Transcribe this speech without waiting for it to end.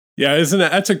Yeah, isn't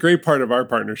it? That's a great part of our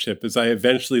partnership is I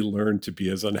eventually learned to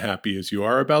be as unhappy as you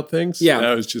are about things. Yeah.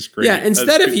 That was just great. Yeah,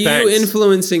 instead of you Thanks.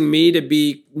 influencing me to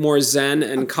be more zen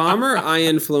and calmer, I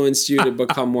influenced you to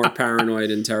become more paranoid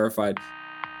and terrified.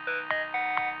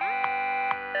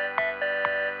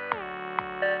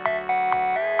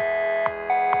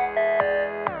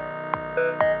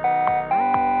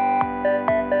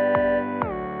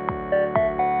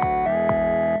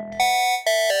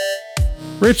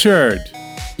 Richard.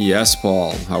 Yes,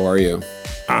 Paul. How are you?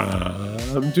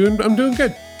 I'm doing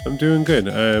good.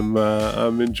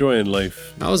 I'm enjoying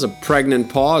life. That was a pregnant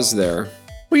pause there.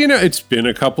 Well, it's been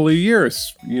a couple of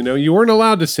years. You weren't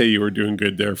allowed to say you were doing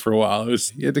good there for a while.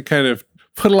 You had to kind of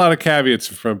put a lot of caveats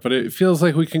in front, but it feels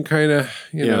like we can kind of,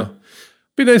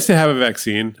 be nice to have a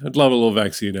vaccine. I'd love a little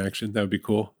vaccine action. That would be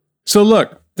cool. So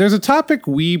look, there's a topic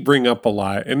we bring up a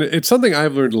lot, and it's something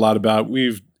I've learned a lot about.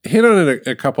 We've hit on it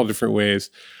a couple different ways.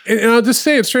 And I'll just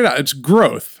say it straight out. It's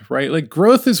growth, right? Like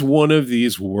growth is one of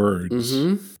these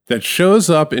words that shows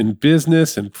up in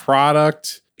business and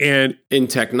product and in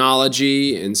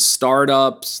technology, in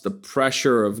startups, the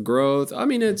pressure of growth. I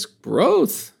mean, it's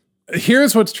growth.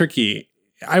 Here's what's tricky.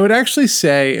 I would actually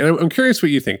say, and I'm curious what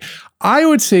you think. I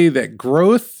would say that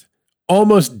growth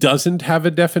almost doesn't have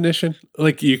a definition.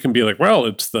 Like you can be like, well,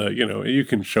 it's you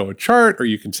can show a chart, or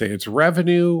you can say it's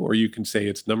revenue, or you can say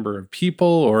it's number of people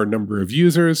or number of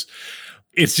users.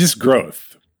 It's just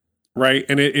growth, right?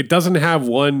 And it doesn't have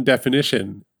one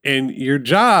definition. And your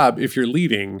job, if you're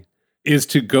leading, is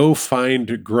to go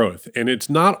find growth. And it's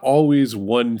not always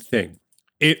one thing.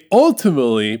 It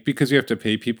ultimately, because you have to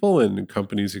pay people and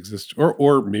companies exist,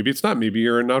 or maybe it's not, maybe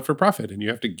you're a not-for-profit and you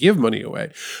have to give money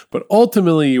away. But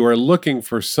ultimately you are looking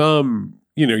for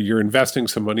you're investing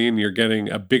some money and you're getting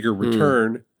a bigger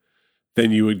return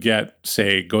than you would get,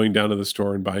 say, going down to the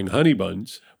store and buying honey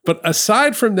buns. But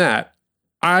aside from that,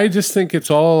 I just think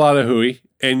it's all a lot of hooey,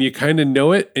 and you kind of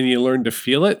know it and you learn to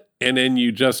feel it. And then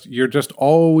you're just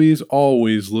always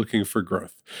looking for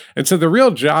growth. And so the real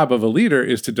job of a leader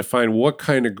is to define what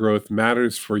kind of growth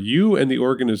matters for you and the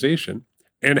organization,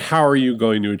 and how are you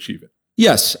going to achieve it?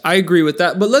 Yes, I agree with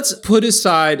that. But let's put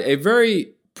aside a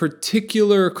very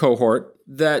particular cohort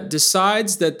that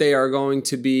decides that they are going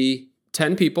to be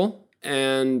 10 people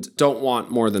and don't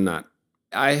want more than that.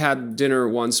 I had dinner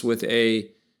once with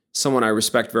someone I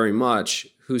respect very much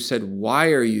who said,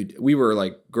 we were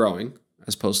like growing,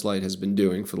 as Postlight has been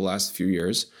doing for the last few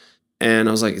years. And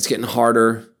I was like, it's getting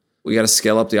harder. We got to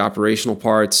scale up the operational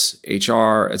parts,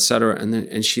 HR, et cetera.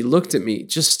 And she looked at me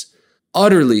just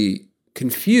utterly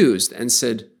confused and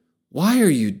said, why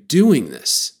are you doing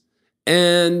this?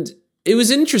 And it was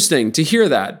interesting to hear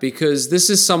that, because this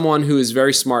is someone who is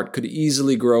very smart, could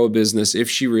easily grow a business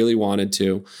if she really wanted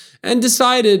to, and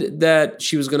decided that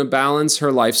she was going to balance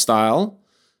her lifestyle,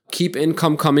 keep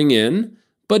income coming in,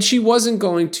 but she wasn't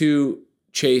going to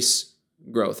chase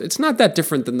growth. It's not that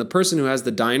different than the person who has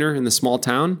the diner in the small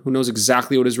town, who knows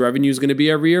exactly what his revenue is going to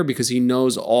be every year because he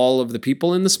knows all of the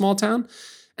people in the small town,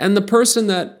 and the person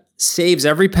that saves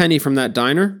every penny from that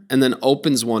diner and then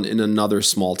opens one in another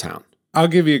small town. I'll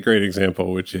give you a great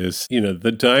example, which is,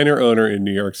 the diner owner in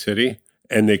New York City,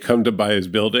 and they come to buy his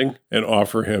building and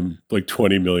offer him like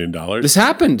 $20 million. This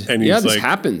happened. And this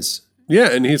happens. Yeah,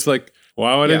 and he's like,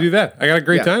 why would I do that? I got a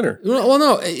great diner. Well,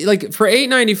 no, like for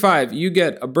 $8.95, you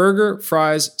get a burger,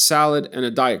 fries, salad, and a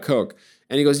Diet Coke.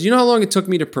 And he goes, do you know how long it took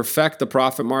me to perfect the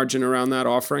profit margin around that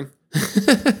offering?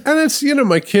 And it's,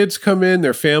 my kids come in,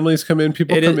 their families come in,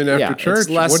 people come in after church. It's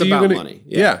less about money.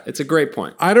 Yeah. It's a great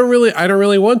point. I don't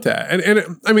really want that.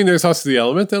 And I mean, there's also the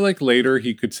element that like later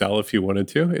he could sell if he wanted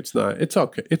to. It's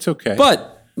okay. It's okay.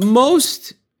 But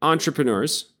most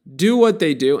entrepreneurs do what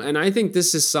they do. And I think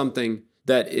this is something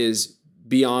that is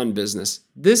beyond business.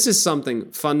 This is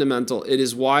something fundamental. It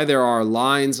is why there are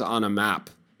lines on a map.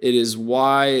 It is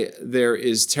why there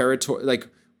is territory. Like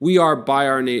we are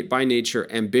by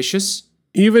nature ambitious.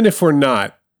 Even if we're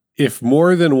not, if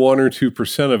more than 1 or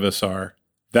 2% of us are,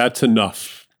 that's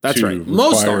enough. That's right.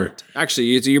 Most aren't. Actually,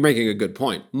 you're making a good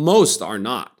point. Most are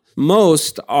not.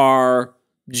 Most are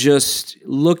just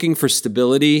looking for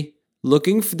stability.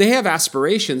 They have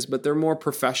aspirations, but they're more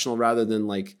professional rather than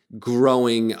like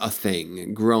growing a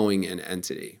thing, growing an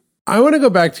entity. I want to go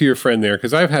back to your friend there,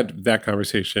 because I've had that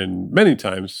conversation many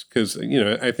times, because,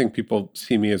 I think people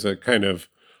see me as a kind of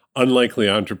unlikely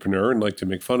entrepreneur and like to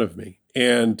make fun of me,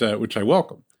 and which I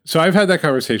welcome. So I've had that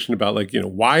conversation about like,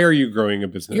 why are you growing a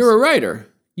business? You're a writer.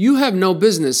 You have no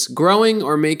business growing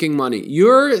or making money.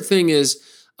 Your thing is,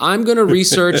 I'm going to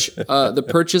research the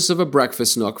purchase of a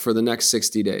breakfast nook for the next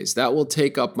 60 days. That will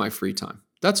take up my free time.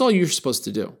 That's all you're supposed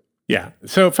to do. Yeah.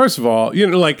 So first of all,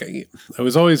 like I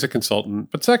was always a consultant,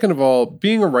 but second of all,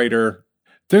 being a writer,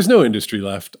 there's no industry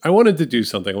left. I wanted to do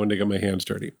something. I wanted to get my hands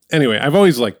dirty. Anyway, I've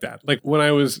always liked that. Like when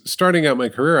I was starting out my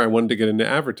career, I wanted to get into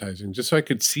advertising just so I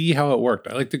could see how it worked.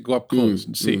 I like to go up close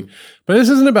and see. But this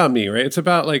isn't about me, right? It's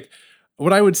about like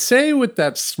what I would say with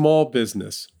that small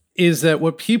business is that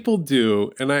what people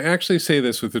do, and I actually say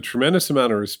this with a tremendous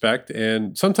amount of respect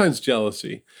and sometimes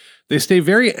jealousy, they stay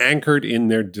very anchored in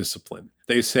their discipline.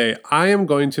 They say, I am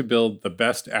going to build the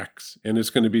best X, and it's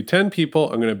going to be 10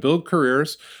 people. I'm going to build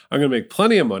careers. I'm going to make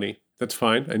plenty of money. That's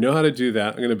fine. I know how to do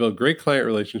that. I'm going to build great client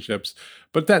relationships.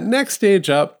 But that next stage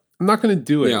up, I'm not going to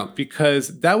do it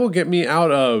because that will get me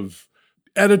out of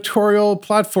editorial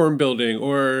platform building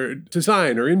or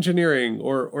design or engineering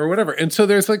or whatever. And so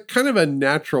there's like kind of a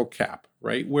natural cap,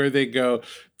 right? Where they go,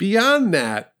 beyond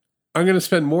that, I'm going to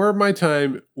spend more of my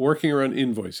time working around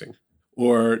invoicing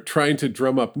or trying to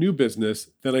drum up new business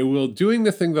than I will doing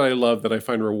the thing that I love that I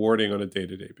find rewarding on a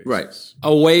day-to-day basis. Right.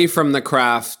 Away from the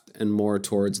craft and more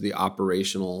towards the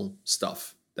operational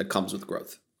stuff that comes with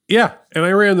growth. Yeah. And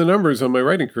I ran the numbers on my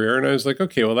writing career and I was like,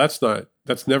 okay, well, that's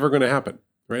never going to happen.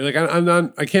 Right? Like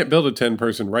I can't build a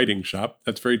 10-person writing shop.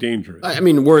 That's very dangerous. I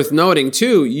mean, worth noting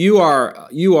too, you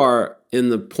are in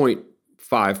the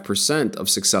 0.5% of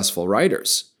successful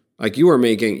writers. Like you are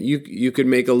making, you could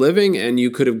make a living and you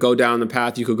could have go down the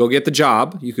path. You could go get the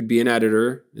job. You could be an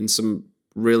editor in some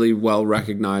really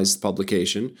well-recognized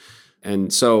publication.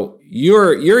 And so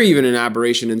you're even an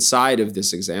aberration inside of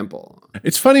this example.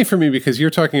 It's funny for me because you're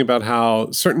talking about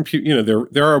how certain people,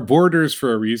 there are borders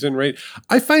for a reason, right?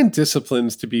 I find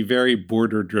disciplines to be very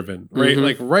border driven, right?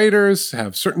 Like writers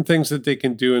have certain things that they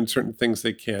can do and certain things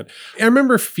they can't. I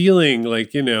remember feeling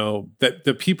like, that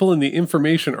the people in the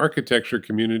information architecture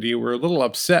community were a little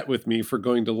upset with me for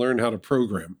going to learn how to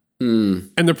program. And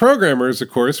the programmers,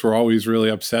 of course, were always really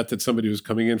upset that somebody was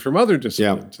coming in from other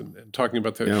disciplines and talking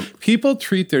about people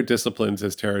treat their disciplines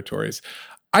as territories.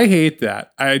 I hate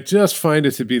that. I just find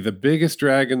it to be the biggest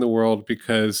drag in the world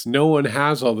because no one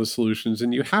has all the solutions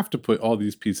and you have to put all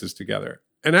these pieces together.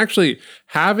 And actually,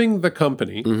 having the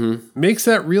company makes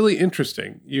that really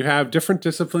interesting. You have different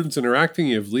disciplines interacting.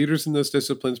 You have leaders in those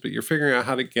disciplines, but you're figuring out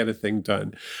how to get a thing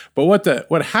done. But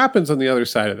what happens on the other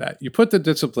side of that, you put the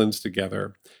disciplines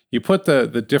together. You put the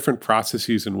different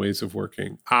processes and ways of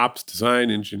working, ops, design,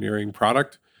 engineering,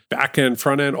 product, back end,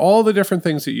 front end, all the different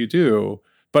things that you do.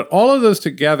 But all of those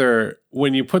together,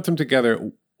 when you put them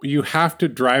together, you have to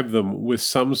drive them with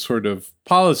some sort of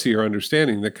policy or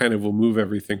understanding that kind of will move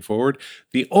everything forward.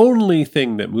 The only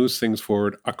thing that moves things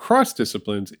forward across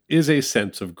disciplines is a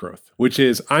sense of growth, which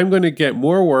is I'm going to get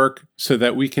more work so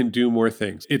that we can do more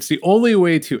things. It's the only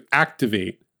way to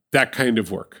activate that kind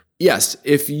of work. Yes.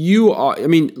 If you are,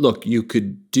 look, you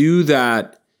could do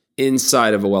that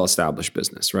inside of a well-established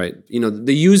business, right?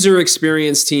 The user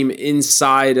experience team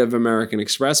inside of American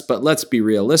Express, but let's be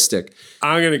realistic.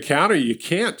 I'm going to counter. You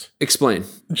can't. Explain.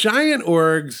 Giant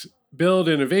orgs build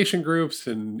innovation groups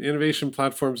and innovation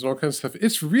platforms and all kinds of stuff.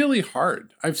 It's really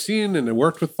hard. I've seen and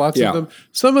worked with lots of them.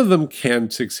 Some of them can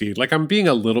succeed. Like I'm being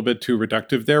a little bit too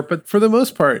reductive there, but for the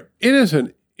most part, it is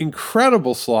an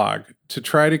incredible slog to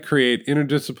try to create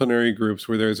interdisciplinary groups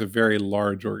where there's a very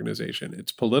large organization.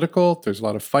 It's political. There's a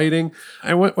lot of fighting.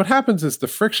 And what happens is the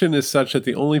friction is such that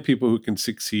the only people who can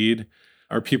succeed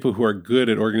are people who are good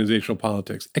at organizational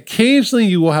politics. Occasionally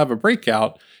you will have a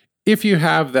breakout if you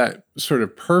have that sort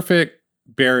of perfect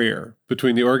barrier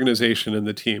between the organization and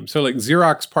the team. So like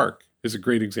Xerox PARC is a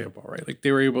great example, right? Like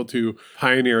they were able to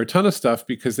pioneer a ton of stuff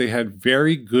because they had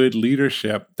very good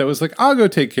leadership that was like, I'll go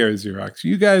take care of Xerox.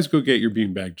 You guys go get your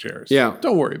beanbag chairs. Yeah.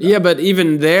 Don't worry about it. Yeah, but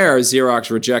even there, Xerox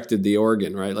rejected the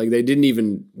organ, right? Like they didn't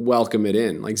even welcome it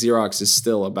in. Like Xerox is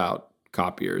still about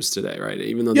copiers today, right?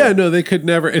 Even though they could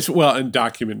never, in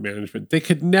document management, they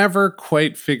could never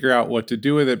quite figure out what to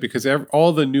do with it because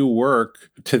all the new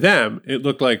work to them, it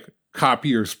looked like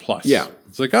copiers plus. Yeah.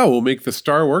 It's like, we'll make the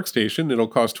Star workstation. It'll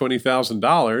cost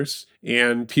 $20,000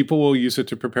 and people will use it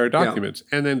to prepare documents.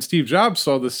 Yeah. And then Steve Jobs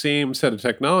saw the same set of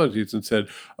technologies and said,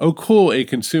 oh, cool, a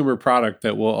consumer product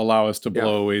that will allow us to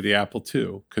blow away the Apple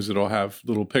II because it'll have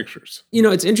little pictures.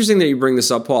 It's interesting that you bring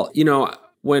this up, Paul.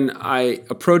 When I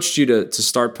approached you to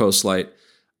start Postlight,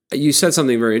 you said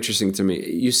something very interesting to me.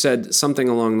 You said something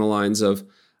along the lines of,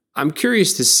 I'm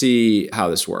curious to see how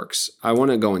this works. I want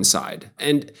to go inside.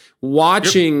 And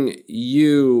watching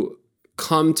you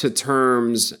come to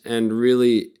terms and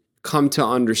really come to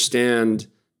understand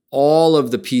all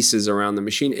of the pieces around the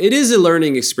machine, it is a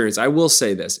learning experience. I will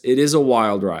say this. It is a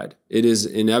wild ride. It is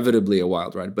inevitably a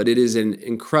wild ride, but it is an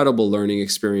incredible learning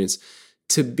experience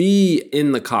to be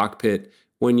in the cockpit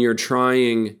when you're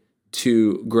trying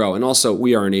to grow. And also,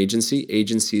 we are an agency.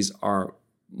 Agencies are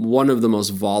one of the most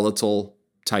volatile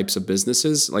types of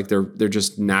businesses. Like they're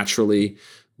just naturally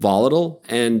volatile.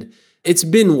 And it's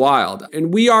been wild.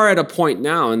 And we are at a point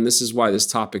now, and this is why this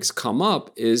topic's come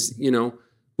up, is,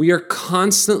 we are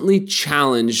constantly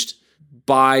challenged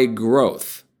by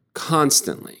growth.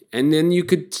 Constantly. And then you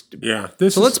could...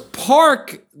 let's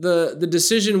park the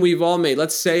decision we've all made.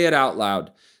 Let's say it out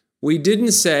loud. We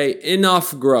didn't say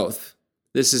enough growth.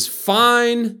 This is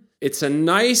fine. It's a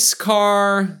nice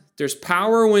car. There's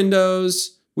power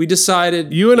windows. We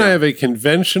decided... You and I have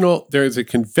there's a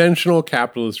conventional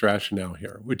capitalist rationale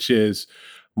here, which is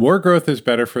more growth is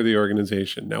better for the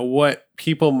organization. Now, what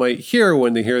people might hear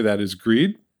when they hear that is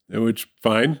greed, which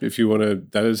fine, if you want to,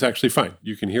 that is actually fine.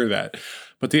 You can hear that.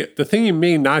 But the thing you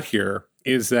may not hear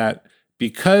is that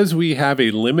because we have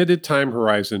a limited time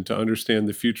horizon to understand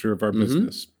the future of our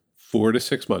business, 4 to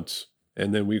 6 months,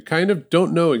 and then we kind of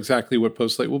don't know exactly what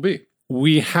Postlight will be,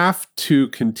 we have to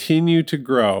continue to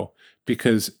grow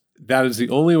because that is the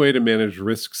only way to manage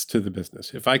risks to the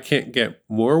business. If I can't get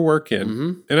more work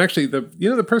in, and actually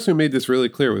the person who made this really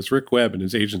clear was Rick Webb in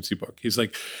his agency book. He's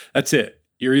like, that's it.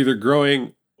 You're either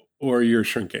growing or you're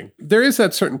shrinking. There is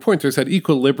that certain point. There's that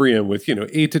equilibrium with,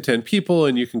 8 to 10 people,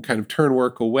 and you can kind of turn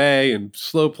work away and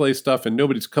slow play stuff, and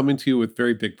nobody's coming to you with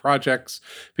very big projects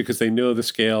because they know the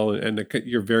scale and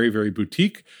you're very, very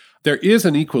boutique. There is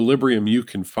an equilibrium you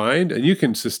can find, and you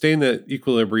can sustain that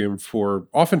equilibrium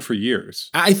often for years.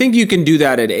 I think you can do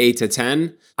that at 8 to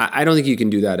 10. I don't think you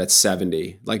can do that at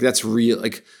 70. Like that's real,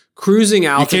 like cruising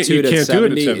altitude at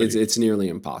 70, it's nearly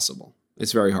impossible.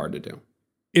 It's very hard to do.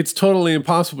 It's totally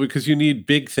impossible because you need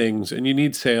big things and you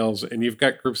need sales and you've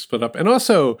got groups split up. And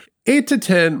also 8 to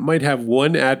 10 might have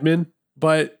one admin,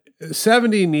 but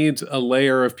 70 needs a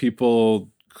layer of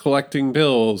people collecting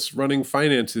bills, running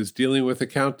finances, dealing with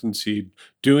accountancy,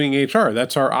 doing HR.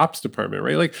 That's our ops department,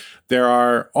 right? Like there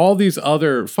are all these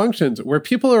other functions where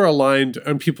people are aligned,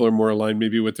 and people are more aligned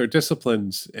maybe with their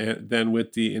disciplines than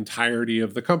with the entirety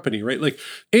of the company, right? Like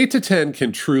 8 to 10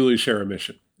 can truly share a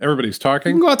mission. Everybody's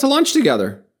talking. You can go out to lunch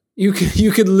together. You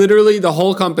could literally, the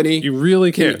whole company. You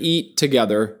really can eat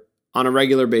together on a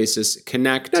regular basis,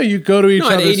 connect. No, you go to each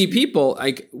other. At 80 people,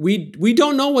 like we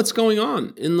don't know what's going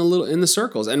on in the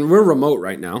circles, and we're remote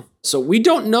right now, so we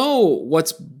don't know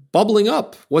what's bubbling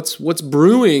up, what's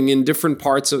brewing in different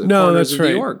parts of corners of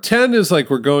the org. 10 is like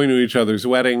we're going to each other's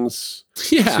weddings.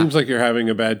 Yeah, seems like you're having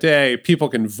a bad day. People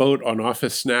can vote on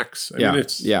office snacks. I mean,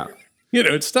 it's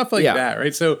it's stuff like that,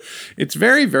 right? So it's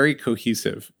very, very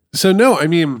cohesive. So no, I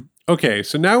mean, okay,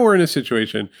 so now we're in a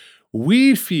situation.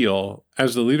 We feel,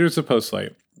 as the leaders of Postlight,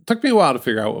 it took me a while to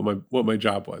figure out what my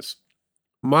job was.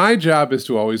 My job is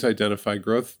to always identify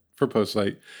growth for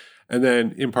Postlight, and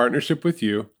then in partnership with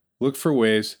you, look for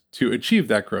ways to achieve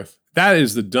that growth. That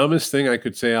is the dumbest thing I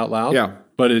could say out loud,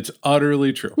 but it's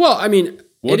utterly true. Well, I mean,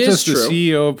 what does the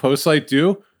CEO of Postlight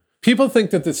do? People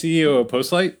think that the CEO of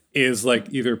Postlight is like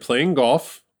either playing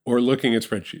golf or looking at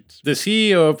spreadsheets. The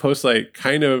CEO of Postlight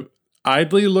kind of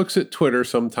idly looks at Twitter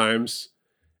sometimes,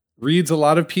 reads a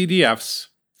lot of PDFs,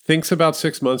 thinks about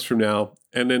 6 months from now,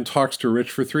 and then talks to Rich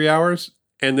for 3 hours,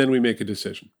 and then we make a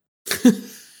decision.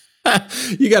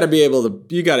 You got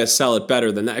to sell it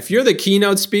better than that. If you're the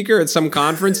keynote speaker at some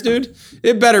conference, dude,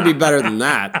 it better be better than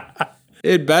that.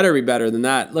 It better be better than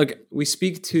that. Look, we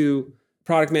speak to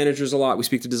product managers a lot. We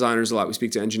speak to designers a lot. We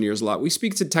speak to engineers a lot. We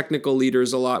speak to technical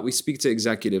leaders a lot. We speak to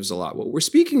executives a lot. What we're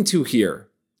speaking to here,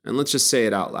 and let's just say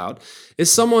it out loud,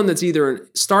 is someone that's either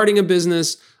starting a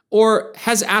business or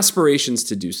has aspirations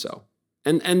to do so.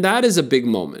 And that is a big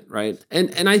moment, right?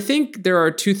 And I think there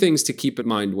are two things to keep in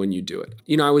mind when you do it.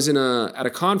 I was at a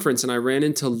conference and I ran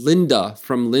into Linda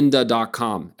from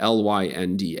lynda.com,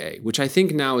 Lynda, which I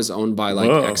think now is owned by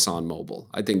ExxonMobil.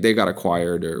 I think they got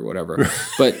acquired or whatever.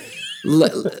 But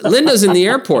Linda's in the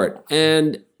airport,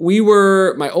 and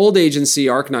my old agency,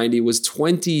 Arc90, was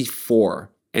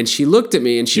 24. And she looked at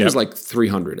me, and she was like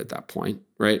 300 at that point,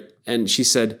 right? And she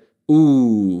said,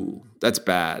 "Ooh, that's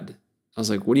bad." I was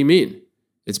like, "What do you mean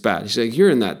it's bad?" She's like, "You're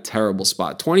in that terrible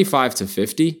spot. 25 to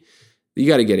 50, you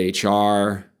got to get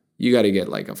HR. You got to get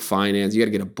like a finance. You got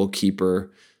to get a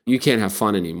bookkeeper. You can't have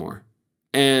fun anymore."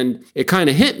 And it kind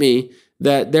of hit me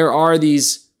that there are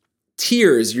these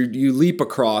tiers you leap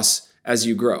across as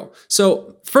you grow.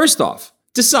 So first off,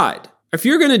 decide. If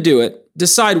you're going to do it,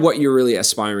 decide what you're really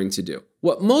aspiring to do.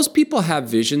 What most people have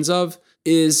visions of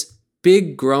is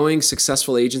big, growing,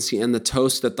 successful agency and the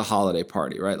toast at the holiday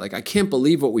party, right? Like, I can't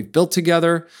believe what we've built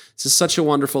together. This is such a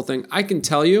wonderful thing. I can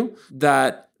tell you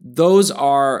that those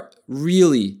are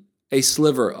really a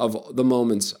sliver of the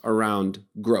moments around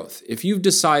growth. If you've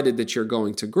decided that you're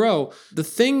going to grow, the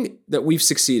thing that we've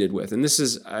succeeded with, and this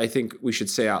is, I think we should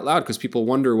say out loud because people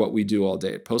wonder what we do all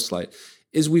day at Postlight,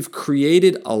 is we've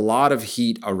created a lot of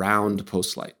heat around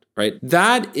Postlight, right?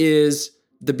 That is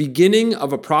the beginning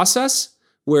of a process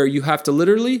where you have to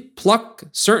literally pluck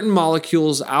certain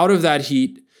molecules out of that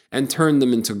heat and turn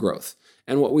them into growth.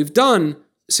 And what we've done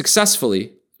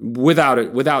successfully,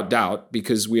 without doubt,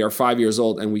 because we are 5 years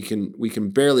old and we can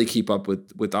barely keep up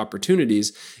with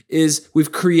opportunities, is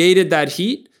we've created that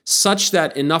heat such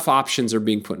that enough options are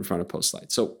being put in front of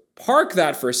Postlight. So park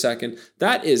that for a second.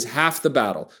 That is half the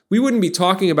battle. We wouldn't be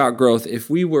talking about growth if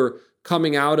we were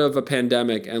coming out of a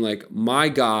pandemic and like, my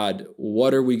God,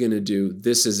 what are we going to do?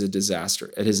 This is a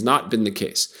disaster. It has not been the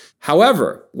case.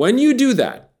 However, when you do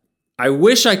that, I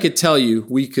wish I could tell you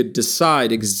we could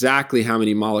decide exactly how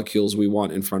many molecules we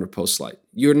want in front of Postlight.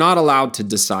 You're not allowed to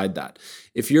decide that.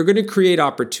 If you're going to create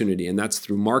opportunity, and that's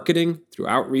through marketing, through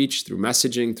outreach, through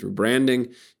messaging, through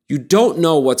branding, you don't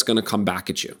know what's going to come back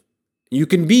at you. You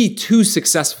can be too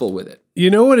successful with it. You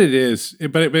know what it is,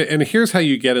 and here's how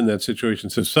you get in that situation.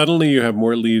 So suddenly you have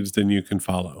more leads than you can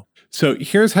follow. So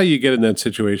here's how you get in that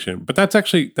situation. But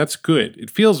that's good. It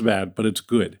feels bad, but it's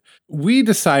good. We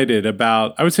decided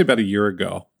about a year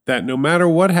ago that no matter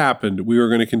what happened, we were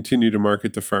going to continue to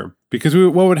market the firm. Because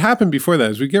what would happen before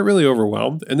that is we get really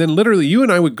overwhelmed. And then literally you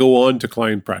and I would go on to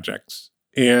client projects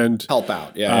and help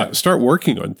out, start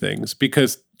working on things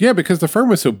because the firm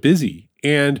was so busy.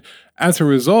 And as a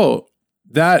result,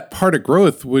 that part of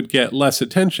growth would get less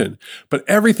attention. But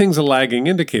everything's a lagging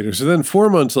indicator. So then 4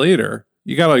 months later,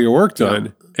 you got all your work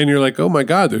done and you're like, oh my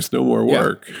God, there's no more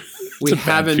work. Yeah. We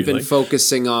haven't been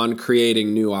focusing on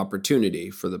creating new opportunity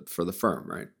for the firm,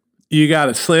 right? You got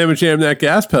to slam and jam that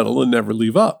gas pedal and never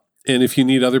leave up. And if you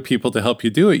need other people to help you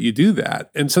do it, you do that.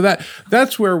 And so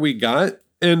that's where we got.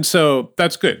 And so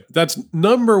that's good. That's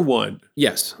number one.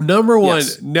 Yes. Number one,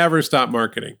 never stop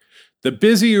marketing. The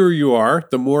busier you are,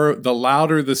 the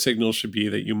louder the signal should be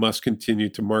that you must continue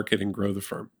to market and grow the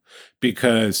firm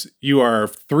because you are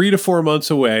 3 to 4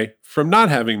 months away from not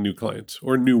having new clients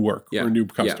or new work or new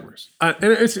customers. And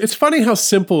it's funny how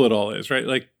simple it all is, right?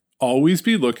 Like always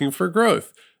be looking for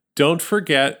growth. Don't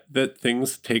forget that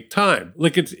things take time.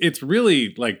 Like it's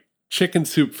really like chicken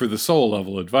soup for the soul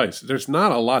level advice. There's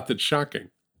not a lot that's shocking.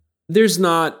 There's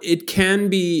not. It can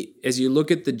be, as you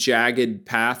look at the jagged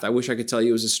path, I wish I could tell you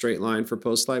it was a straight line for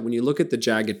Postlight. When you look at the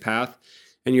jagged path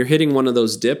and you're hitting one of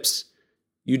those dips,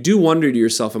 you do wonder to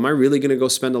yourself, am I really going to go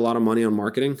spend a lot of money on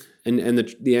marketing? And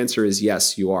the answer is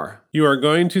yes, you are. You are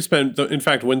going to spend, in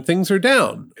fact, when things are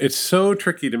down, it's so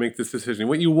tricky to make this decision.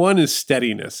 What you want is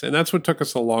steadiness. And that's what took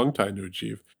us a long time to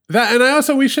achieve.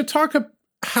 We should talk about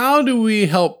how do we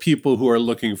help people who are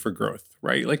looking for growth?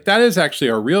 Right? Like that is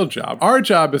actually our real job. Our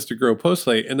job is to grow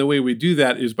Postlight. And the way we do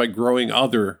that is by growing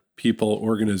other people,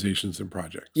 organizations, and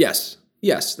projects.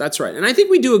 Yes, that's right. And I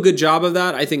think we do a good job of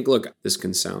that. I think, look, this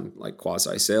can sound like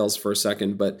quasi-sales for a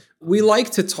second, but we like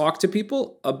to talk to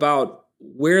people about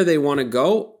where they want to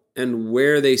go and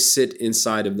where they sit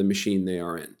inside of the machine they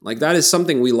are in. Like that is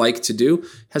something we like to do. It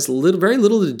has very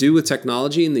little to do with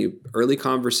technology in the early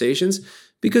conversations.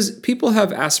 Because people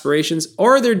have aspirations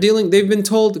or they've been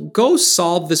told, go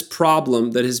solve this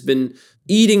problem that has been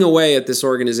eating away at this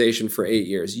organization for 8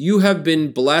 years. You have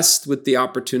been blessed with the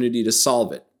opportunity to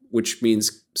solve it, which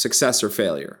means success or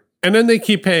failure. And then they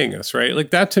keep paying us, right? Like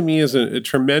that to me is a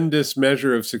tremendous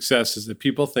measure of success is that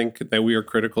people think that we are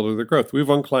critical to their growth. We have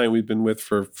one client we've been with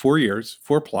for 4 years,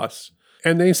 4+.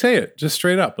 And they say it just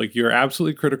straight up, like you're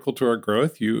absolutely critical to our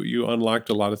growth. You unlocked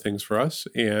a lot of things for us.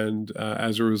 And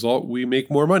as a result, we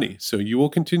make more money. So you will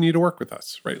continue to work with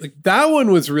us, right? Like that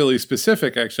one was really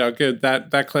specific, actually. I'll get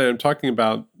that client I'm talking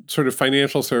about, sort of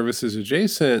financial services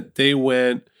adjacent. They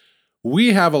went,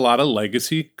 we have a lot of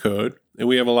legacy code and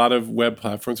we have a lot of web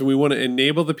platforms and we want to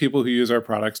enable the people who use our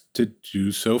products to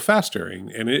do so faster.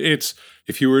 And it's,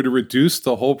 if you were to reduce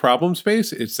the whole problem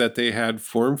space, it's that they had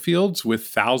form fields with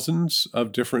thousands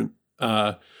of different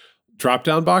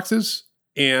drop-down boxes.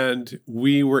 And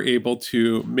we were able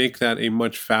to make that a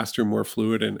much faster, more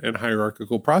fluid and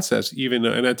hierarchical process, and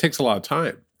it takes a lot of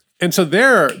time. And so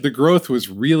the growth was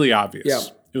really obvious. Yeah.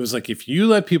 It was like, if you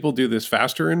let people do this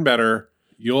faster and better,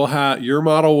 your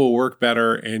model will work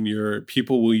better and your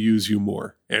people will use you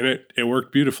more. And it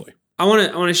worked beautifully. I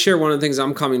want to share one of the things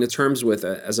I'm coming to terms with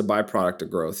as a byproduct of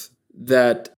growth,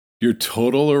 that your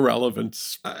total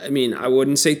irrelevance. I mean, I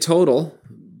wouldn't say total,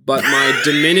 but my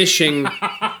diminishing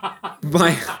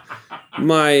my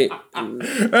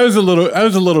that was a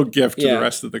little gift to the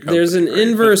rest of the company. There's an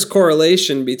inverse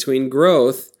correlation between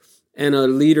growth and a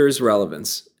leader's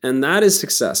relevance. And that is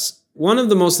success. One of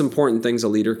the most important things a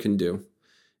leader can do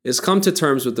is come to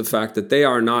terms with the fact that they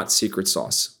are not secret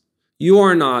sauce. You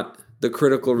are not the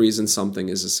critical reason something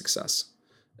is a success,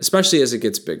 especially as it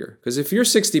gets bigger. Because if you're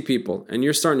 60 people and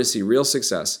you're starting to see real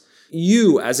success,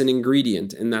 you as an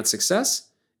ingredient in that success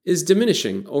is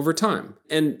diminishing over time.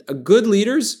 And good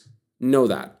leaders know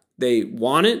that. They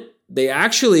want it. They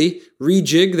actually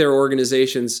rejig their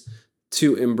organizations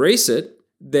to embrace it.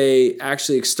 They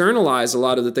actually externalize a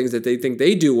lot of the things that they think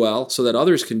they do well so that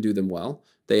others can do them well.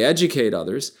 They educate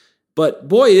others. But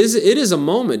boy, it is a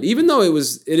moment, even though it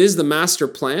is the master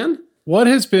plan. What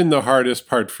has been the hardest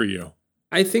part for you?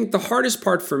 I think the hardest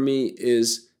part for me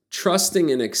is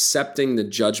trusting and accepting the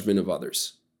judgment of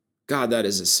others. God, that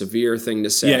is a severe thing to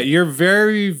say. Yeah, you're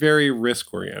very, very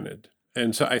risk-oriented.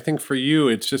 And so I think for you,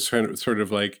 it's just sort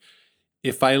of like,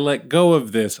 if I let go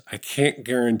of this, I can't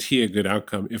guarantee a good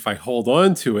outcome. If I hold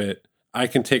on to it, I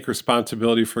can take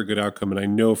responsibility for a good outcome. And I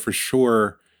know for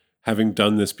sure, having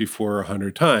done this before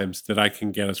 100 times, that I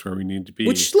can get us where we need to be.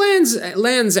 Which lands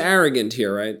arrogant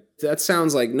here, right? That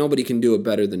sounds like nobody can do it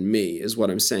better than me, is what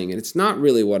I'm saying. And it's not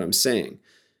really what I'm saying.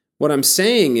 What I'm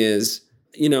saying is,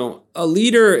 a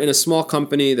leader in a small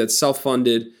company that's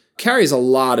self-funded carries a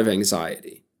lot of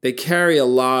anxiety. They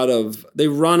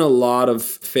run a lot of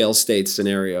fail state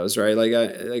scenarios, right?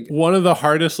 Like one of the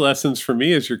hardest lessons for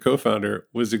me as your co-founder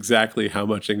was exactly how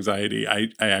much anxiety I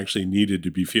actually needed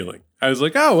to be feeling. I was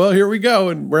like, oh, well, here we go.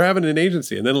 And we're having an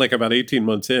agency. And then like about 18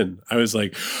 months in, I was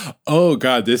like, oh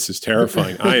God, this is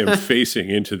terrifying. I am facing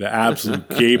into the absolute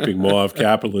gaping maw of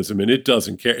capitalism. And it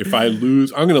doesn't care if I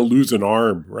lose, I'm going to lose an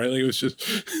arm, right? Like it was just.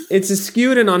 It's a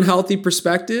skewed and unhealthy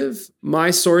perspective.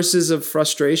 My sources of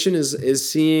frustration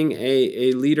is seeing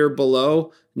a leader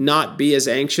below not be as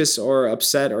anxious or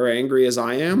upset or angry as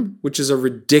I am, which is a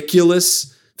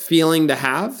ridiculous feeling to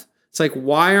have. It's like,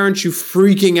 why aren't you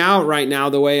freaking out right now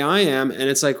the way I am? And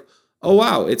it's like, oh,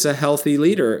 wow, it's a healthy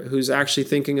leader who's actually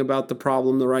thinking about the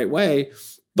problem the right way.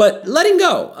 But letting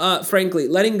go, frankly,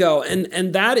 letting go.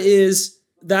 And that is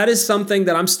something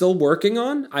that I'm still working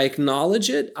on. I acknowledge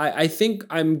it. I think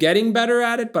I'm getting better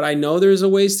at it, but I know there's a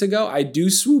ways to go. I do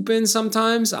swoop in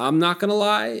sometimes. I'm not going to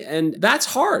lie. And that's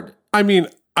hard. I mean,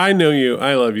 I know you.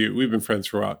 I love you. We've been friends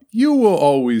for a while. You will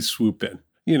always swoop in.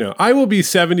 I will be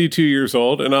 72 years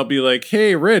old and I'll be like,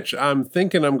 hey, Rich, I'm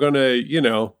thinking I'm going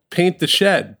to, paint the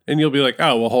shed. And you'll be like,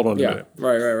 oh, well, hold on a minute.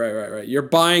 Right. You're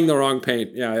buying the wrong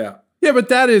paint. Yeah. Yeah,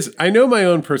 but I know my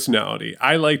own personality.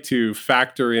 I like to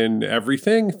factor in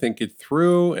everything, think it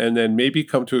through, and then maybe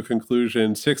come to a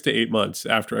conclusion 6 to 8 months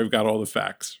after I've got all the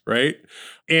facts, right?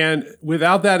 And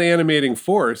without that animating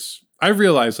force, I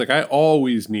realized I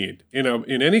always need, in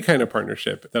any kind of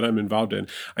partnership that I'm involved in,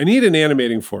 I need an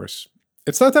animating force.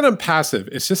 It's not that I'm passive.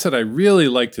 It's just that I really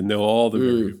like to know all the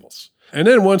variables. And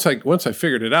then once I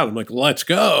figured it out, I'm like, let's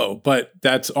go. But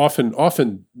that's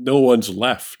often no one's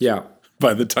left. Yeah.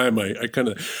 By the time I kind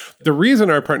of, the reason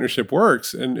our partnership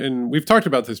works, and we've talked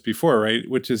about this before, right?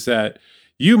 Which is that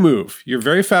you move, you're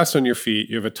very fast on your feet,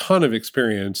 you have a ton of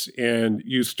experience, and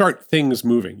you start things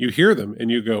moving. You hear them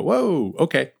and you go, whoa,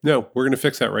 okay, no, we're going to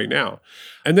fix that right now.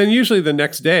 And then usually the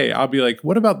next day I'll be like,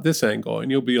 what about this angle?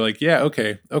 And you'll be like, yeah,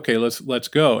 okay, let's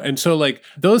go. And so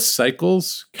those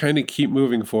cycles kind of keep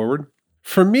moving forward.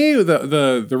 For me,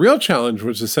 the real challenge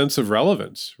was a sense of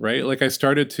relevance, right?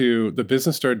 The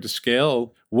business started to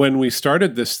scale. When we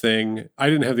started this thing, I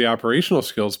didn't have the operational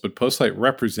skills, but Postlight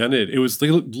represented, it was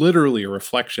literally a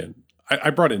reflection. I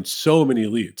brought in so many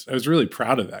leads. I was really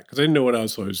proud of that because I didn't know what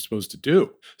else I was supposed to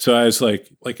do. So I was like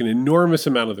an enormous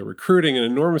amount of the recruiting, an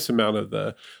enormous amount of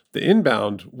the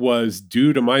inbound was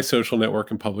due to my social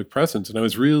network and public presence. And I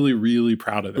was really, really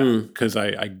proud of that because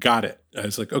I got it. I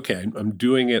was like, okay, I'm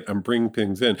doing it. I'm bringing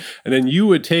things in. And then you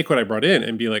would take what I brought in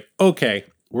and be like, okay,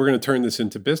 we're going to turn this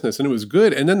into business. And it was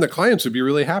good. And then the clients would be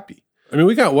really happy. I mean,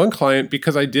 we got one client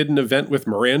because I did an event with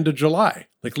Miranda July.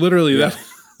 Literally that.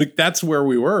 That's where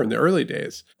we were in the early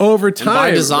days. Over time, and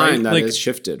by design, right, that has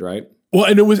shifted, right? Well,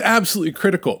 and it was absolutely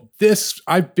critical.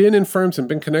 I've been in firms and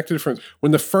been connected to firms.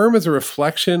 When the firm is a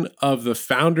reflection of the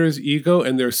founder's ego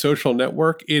and their social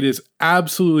network, it is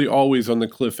absolutely always on the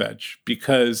cliff edge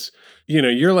because,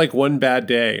 you're like one bad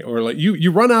day or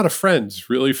you run out of friends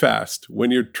really fast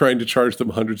when you're trying to charge them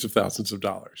hundreds of thousands of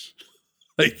dollars.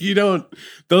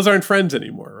 Those aren't friends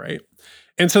anymore, right?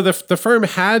 And so the firm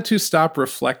had to stop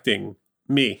reflecting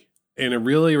me in a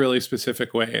really, really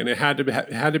specific way. And it had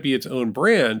to be its own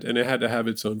brand and it had to have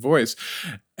its own voice.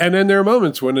 And then there are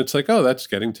moments when it's like, oh, that's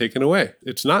getting taken away.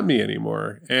 It's not me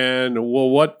anymore. And well,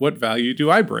 what value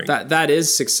do I bring? That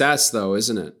is success though,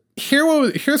 isn't it?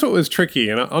 Here's what was tricky,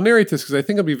 and I'll narrate this because I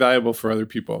think it'll be valuable for other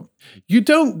people. You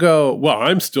don't go, well,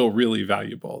 I'm still really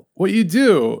valuable. What you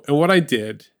do, and what I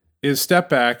did, is step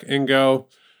back and go,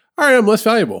 all right, I'm less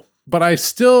valuable, but I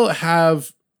still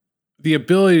have the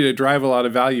ability to drive a lot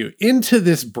of value into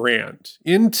this brand,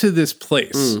 into this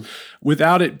place,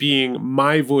 without it being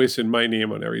my voice and my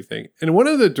name on everything. And one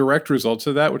of the direct results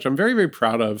of that, which I'm very, very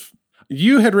proud of,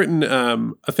 you had written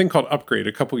a thing called Upgrade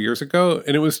a couple years ago,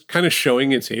 and it was kind of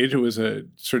showing its age. It was a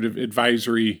sort of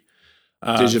advisory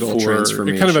digital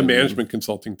transformation, kind of a management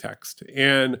consulting text.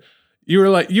 And you were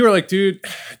like, dude,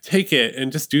 take it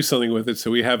and just do something with it so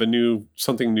we have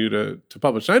something new to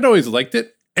publish. And I'd always liked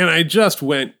it. And I just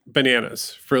went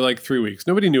bananas for like 3 weeks.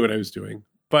 Nobody knew what I was doing.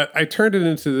 But I turned it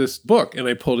into this book, and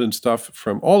I pulled in stuff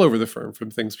from all over the firm, from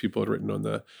things people had written on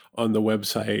the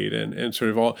website and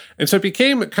sort of all. And so it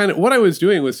became kind of what I was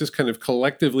doing was just kind of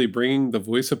collectively bringing the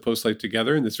voice of Postlight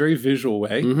together in this very visual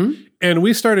way. Mm-hmm. And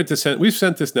we've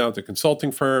sent this now to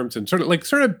consulting firms and sort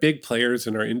of big players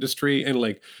in our industry, and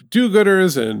like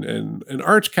do-gooders and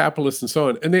arch capitalists and so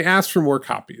on. And they ask for more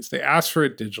copies. They ask for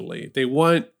it digitally. They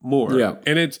want more. Yeah.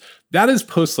 And that is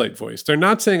Postlight voice. They're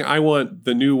not saying, I want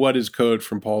the new What is Code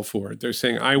from Paul Ford. They're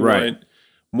saying, I want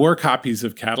more copies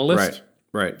of Catalyst.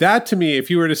 Right. That to me, if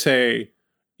you were to say,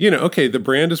 okay, the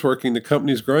brand is working, the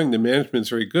company's growing, the management's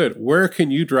very good. Where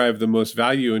can you drive the most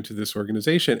value into this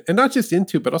organization? And not just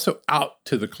into, but also out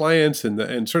to the clients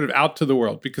and sort of out to the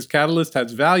world, because Catalyst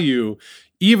has value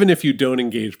even if you don't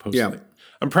engage Postlight. Yeah.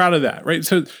 I'm proud of that, right?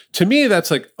 So to me,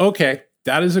 that's like, okay,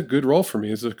 that is a good role for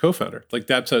me as a co-founder. Like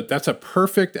that's a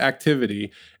perfect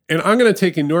activity. And I'm going to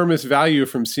take enormous value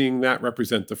from seeing that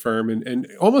represent the firm and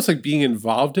almost like being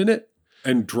involved in it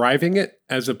and driving it,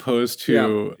 as opposed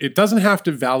to, it doesn't have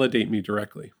to validate me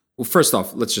directly. Well, first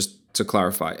off, let's just to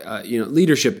clarify,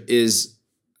 leadership is,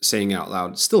 saying out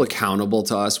loud, still accountable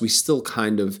to us. We still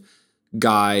kind of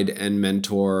guide and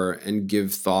mentor and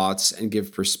give thoughts and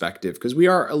give perspective, because we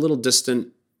are a little distant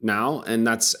now, and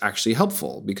that's actually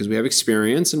helpful because we have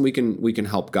experience and we can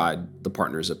help guide the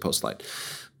partners at Postlight.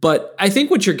 But I think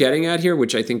what you're getting at here,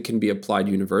 which I think can be applied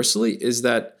universally, is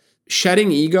that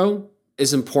shedding ego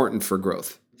is important for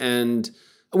growth. And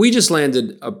we just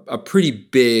landed a pretty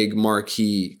big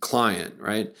marquee client,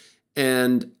 right?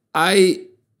 And I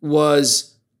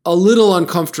was a little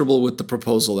uncomfortable with the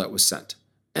proposal that was sent.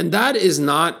 And that is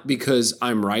not because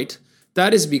I'm right.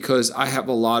 That is because I have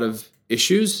a lot of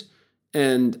issues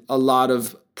and a lot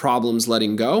of problems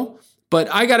letting go.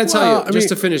 But I got to tell you,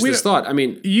 to finish this thought,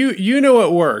 you know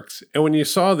what works. And when you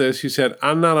saw this, you said,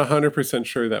 I'm not 100%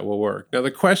 sure that will work. Now,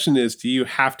 the question is, do you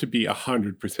have to be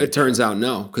 100%? It turns out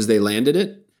no, because they landed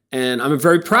it. And I'm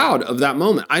very proud of that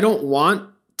moment. I don't want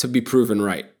to be proven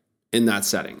right in that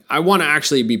setting. I want to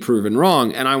actually be proven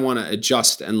wrong, and I want to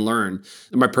adjust and learn.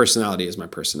 And my personality is my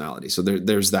personality. So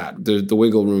there's that. The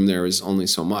wiggle room there is only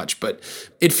so much. But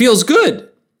it feels good.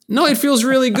 No, it feels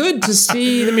really good to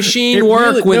see the machine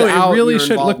work without your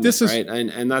involvement, look, this is right,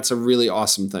 and that's a really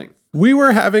awesome thing. We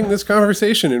were having this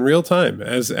conversation in real time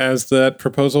as that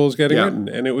proposal was getting written,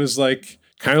 and it was like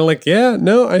kind of like, I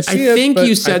see it. I think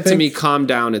you said to me, "Calm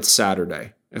down, it's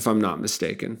Saturday," if I'm not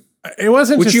mistaken. It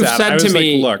wasn't which just you've that. said to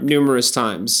me numerous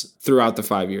times throughout the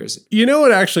 5 years. You know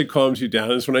what actually calms you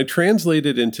down is when I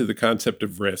translated into the concept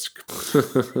of risk.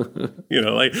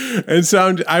 And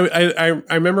so I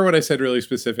remember what I said really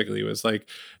specifically was like,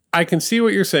 I can see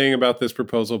what you're saying about this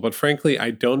proposal, but frankly,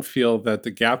 I don't feel that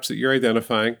the gaps that you're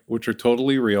identifying, which are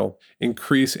totally real,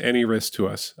 increase any risk to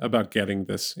us about getting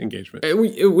this engagement.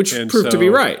 Which proved to be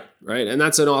right? And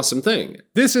that's an awesome thing.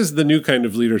 This is the new kind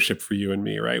of leadership for you and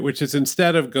me, right? Which is,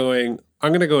 instead of going,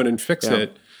 I'm going to go in and fix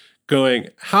it, going,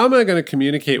 how am I going to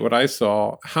communicate what I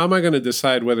saw? How am I going to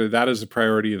decide whether that is a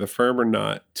priority of the firm or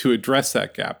not to address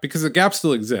that gap? Because the gap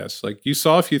still exists. Like, you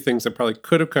saw a few things that probably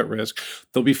could have cut risk.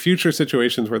 There'll be future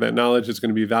situations where that knowledge is going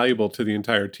to be valuable to the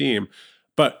entire team.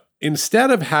 But instead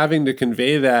of having to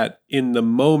convey that in the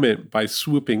moment by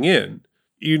swooping in,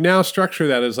 you now structure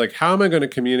that as like, how am I going to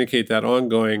communicate that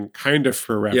ongoing kind of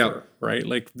forever, right?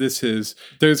 Like,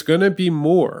 there's going to be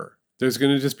more. There's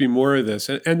going to just be more of this.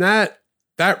 And that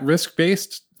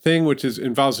risk-based thing, which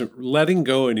involves letting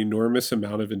go an enormous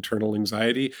amount of internal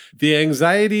anxiety, the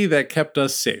anxiety that kept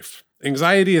us safe.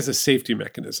 Anxiety is a safety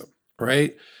mechanism,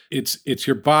 right? It's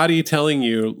your body telling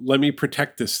you, let me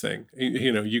protect this thing.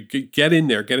 You get in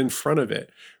there, get in front of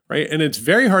it, right? And it's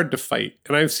very hard to fight.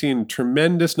 And I've seen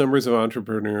tremendous numbers of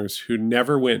entrepreneurs who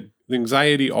never win. The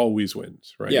anxiety always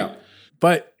wins, right? Yeah.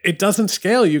 But it doesn't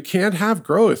scale. You can't have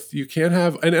growth. You can't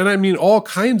have, and I mean all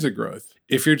kinds of growth,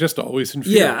 if you're just always in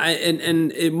fear. Yeah,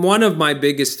 and one of my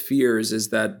biggest fears is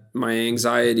that my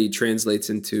anxiety translates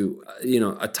into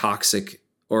a toxic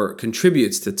or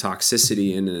contributes to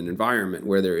toxicity in an environment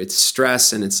where it's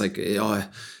stress and it's like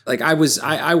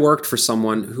I worked for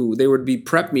someone who there would be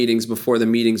prep meetings before the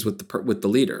meetings with the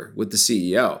leader, with the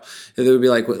CEO, and they would be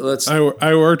like, let's.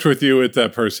 I worked with you with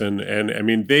that person, and I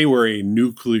mean they were a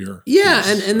nuclear. Yeah,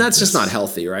 and that's just not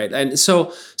healthy, right? And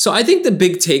so I think the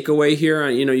big takeaway here,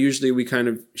 usually we kind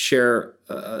of share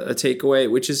a takeaway,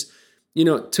 which is,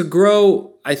 to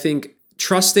grow. I think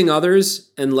trusting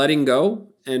others and letting go,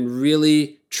 and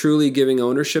really truly giving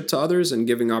ownership to others and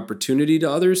giving opportunity to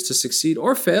others to succeed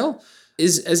or fail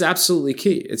is absolutely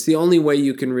key. It's the only way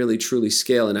you can really truly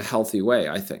scale in a healthy way,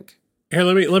 I think. Here,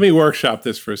 let me workshop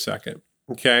this for a second.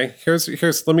 Okay. Here's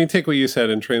let me take what you said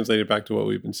and translate it back to what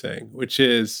we've been saying, which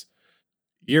is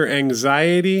your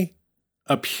anxiety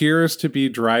appears to be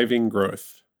driving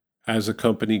growth as a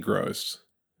company grows.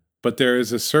 But there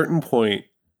is a certain point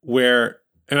where,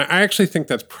 and I actually think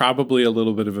that's probably a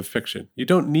little bit of a fiction. You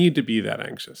don't need to be that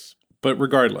anxious. But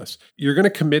regardless, you're going to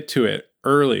commit to it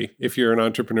early if you're an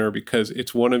entrepreneur, because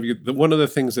it's one of the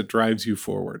things that drives you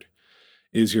forward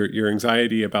is your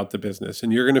anxiety about the business,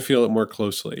 and you're going to feel it more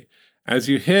closely.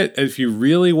 If you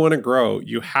really want to grow,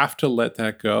 you have to let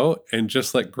that go and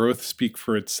just let growth speak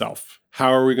for itself.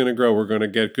 How are we going to grow? We're going to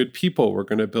get good people. We're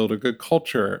going to build a good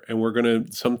culture,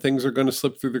 and some things are going to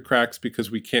slip through the cracks because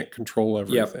we can't control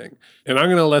everything. Yep. And I'm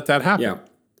going to let that happen. Yep.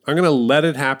 I'm going to let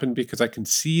it happen because I can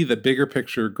see the bigger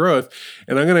picture of growth,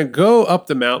 and I'm going to go up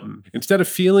the mountain. Instead of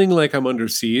feeling like I'm under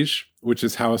siege, which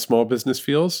is how a small business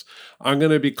feels, I'm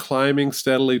going to be climbing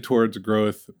steadily towards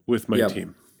growth with my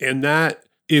team. And that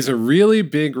is a really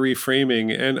big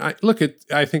reframing. And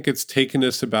I think it's taken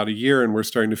us about a year, and we're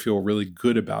starting to feel really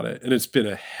good about it. And it's been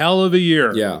a hell of a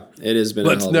year. Yeah, it has been.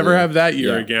 Let's never have that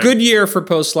year again. Good year for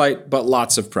Postlight, but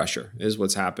lots of pressure is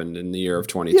what's happened in the year of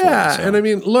 2020. Yeah, so. And I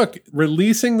mean, look,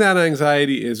 releasing that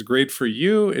anxiety is great for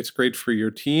you. It's great for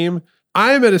your team.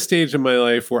 I'm at a stage in my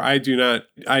life where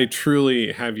I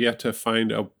truly have yet to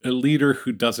find a leader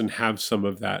who doesn't have some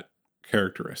of that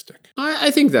characteristic.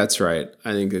 I think that's right.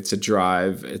 I think it's a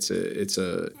drive. It's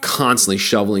a constantly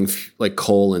shoveling like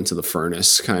coal into the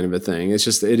furnace kind of a thing. I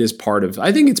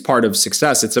think it's part of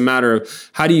success. It's a matter of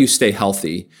how do you stay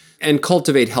healthy and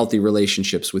cultivate healthy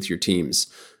relationships with your teams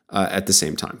at the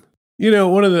same time.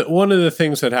 One of the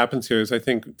things that happens here is I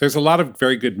think there's a lot of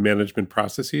very good management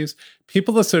processes.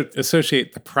 People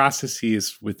associate the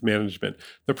processes with management.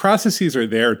 The processes are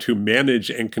there to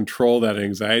manage and control that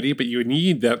anxiety, but you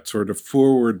need that sort of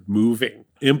forward-moving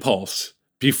impulse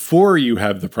before you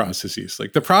have the processes.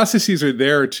 Like the processes are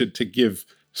there to give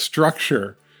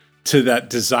structure to that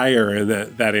desire and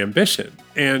that ambition.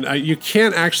 And you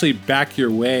can't actually back your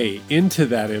way into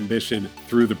that ambition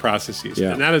through the processes.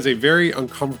 Yeah. And that is a very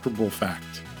uncomfortable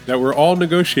fact that we're all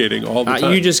negotiating all the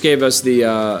time. You just gave us the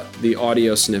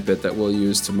audio snippet that we'll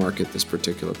use to market this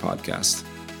particular podcast.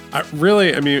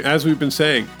 As we've been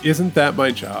saying, isn't that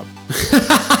my job?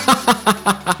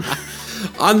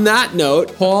 On that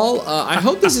note, Paul, I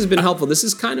hope this has been helpful. This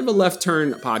is kind of a left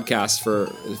turn podcast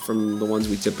from the ones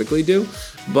we typically do,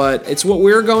 but it's what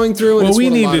we're going through. And we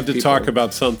needed to talk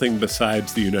about something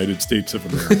besides the United States of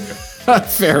America.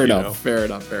 Fair enough.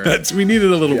 We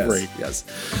needed a little break. Yes.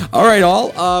 All right,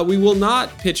 all. We will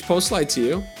not pitch Postlight to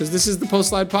you because this is the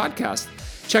Postlight podcast.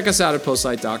 Check us out at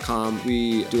postlight.com.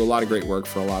 We do a lot of great work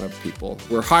for a lot of people.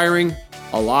 We're hiring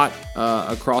a lot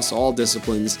across all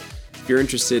disciplines. If you're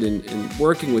interested in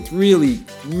working with really,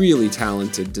 really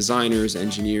talented designers,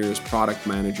 engineers, product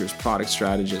managers, product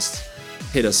strategists,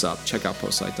 hit us up. Check out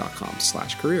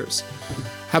postlight.com/careers.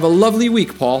 Have a lovely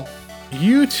week, Paul.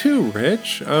 You too,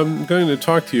 Rich. I'm going to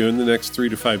talk to you in the next 3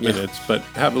 to 5 minutes, but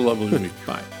have a lovely week.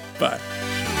 Bye. Bye.